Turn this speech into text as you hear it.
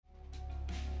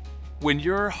When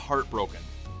you're heartbroken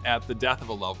at the death of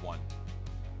a loved one,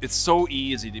 it's so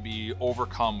easy to be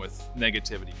overcome with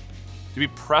negativity, to be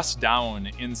pressed down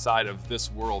inside of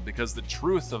this world because the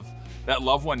truth of that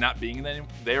loved one not being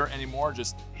there anymore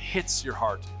just hits your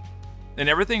heart. And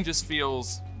everything just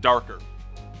feels darker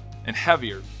and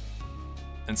heavier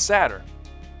and sadder.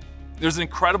 There's an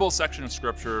incredible section of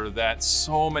scripture that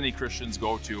so many Christians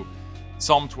go to,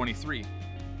 Psalm 23.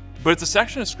 But it's a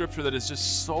section of scripture that is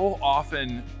just so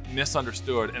often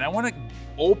misunderstood. And I want to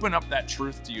open up that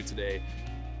truth to you today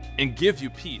and give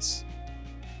you peace.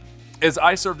 As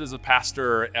I served as a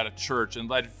pastor at a church and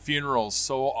led funerals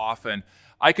so often,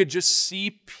 I could just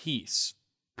see peace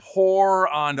pour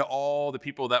onto all the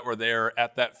people that were there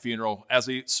at that funeral as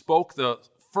we spoke the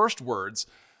first words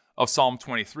of Psalm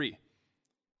 23.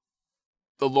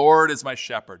 The Lord is my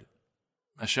shepherd,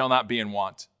 I shall not be in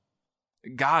want.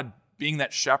 God being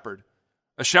that shepherd,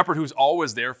 a shepherd who's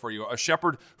always there for you, a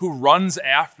shepherd who runs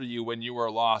after you when you are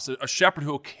lost, a shepherd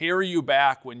who will carry you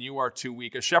back when you are too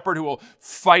weak, a shepherd who will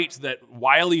fight that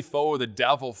wily foe, the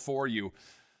devil, for you.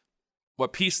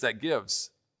 What peace that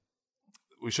gives.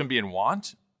 We shouldn't be in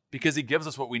want because he gives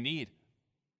us what we need.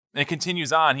 And it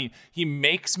continues on. He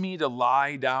makes me to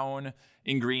lie down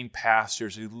in green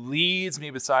pastures. He leads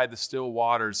me beside the still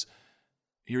waters.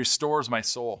 He restores my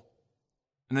soul.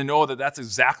 And to know that that's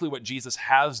exactly what Jesus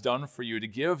has done for you, to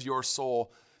give your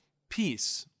soul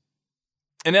peace.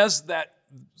 And as that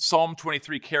Psalm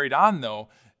 23 carried on, though,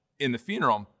 in the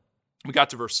funeral, we got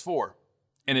to verse 4.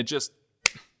 And it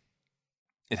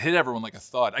hit everyone like a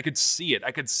thud. I could see it.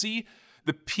 I could see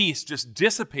the peace just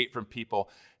dissipate from people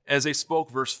as they spoke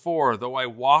verse 4. Though I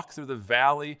walk through the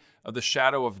valley of the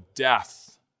shadow of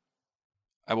death,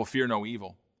 I will fear no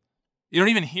evil. You don't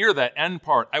even hear that end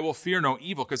part, I will fear no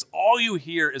evil, because all you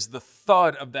hear is the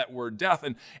thud of that word death.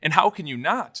 And how can you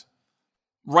not?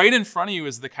 Right in front of you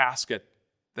is the casket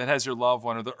that has your loved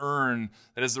one, or the urn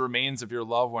that has the remains of your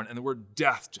loved one, and the word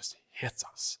death just hits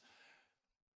us.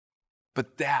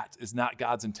 But that is not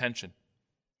God's intention.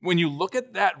 When you look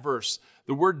at that verse,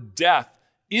 the word death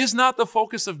is not the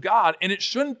focus of God, and it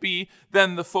shouldn't be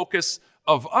then the focus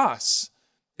of us.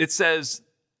 It says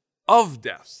of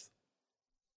death.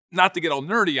 Not to get all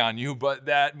nerdy on you, but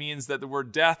that means that the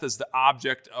word death is the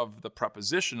object of the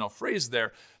prepositional phrase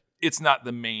there. It's not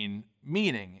the main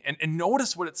meaning. And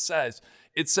notice what it says.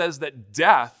 It says that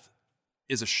death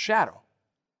is a shadow.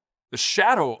 The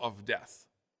shadow of death.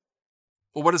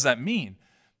 Well, what does that mean?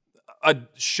 A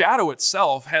shadow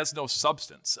itself has no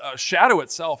substance. A shadow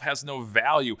itself has no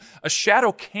value. A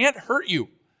shadow can't hurt you.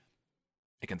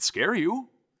 It can scare you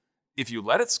if you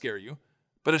let it scare you,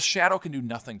 but a shadow can do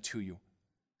nothing to you.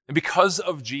 And because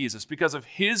of Jesus, because of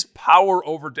his power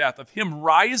over death, of him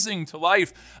rising to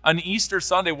life on Easter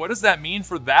Sunday, what does that mean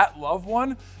for that loved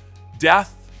one?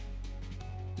 Death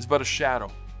is but a shadow.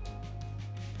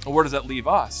 Well, where does that leave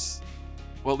us?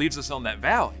 Well, it leaves us in that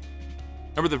valley.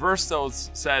 Remember the verse though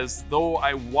says, though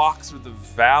I walk through the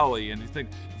valley, and you think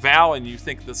valley and you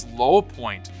think this low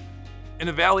point. And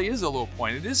a valley is a low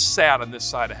point. It is sad on this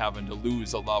side of heaven to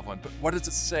lose a loved one. But what does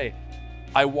it say?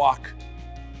 I walk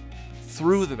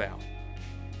through the valley.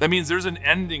 That means there's an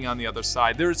ending on the other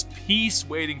side. There's peace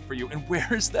waiting for you. And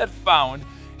where is that found?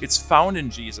 It's found in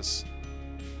Jesus.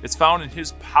 It's found in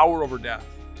his power over death.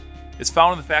 It's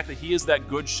found in the fact that he is that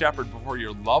good shepherd before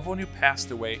your loved one who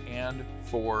passed away and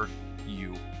for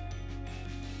you.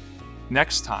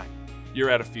 Next time you're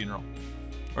at a funeral,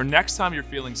 or next time you're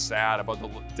feeling sad about the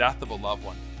death of a loved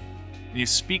one, and you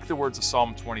speak the words of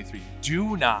Psalm 23,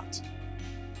 do not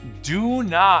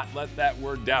let that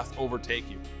word death overtake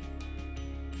you.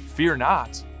 Fear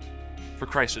not, for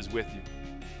Christ is with you.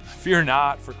 Fear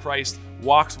not, for Christ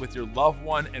walks with your loved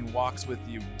one and walks with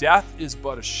you. Death is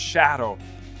but a shadow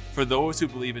for those who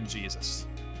believe in Jesus.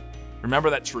 Remember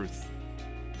that truth,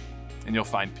 and you'll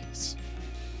find peace.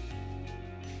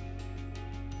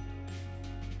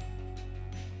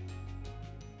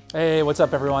 Hey, what's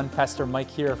up, everyone? Pastor Mike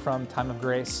here from Time of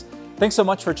Grace. Thanks so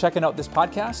much for checking out this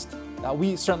podcast.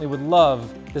 We certainly would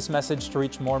love this message to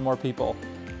reach more and more people.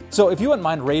 So if you wouldn't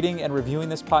mind rating and reviewing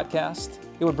this podcast,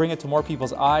 it would bring it to more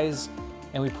people's eyes,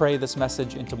 and we pray this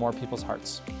message into more people's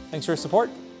hearts. Thanks for your support,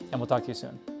 and we'll talk to you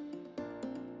soon.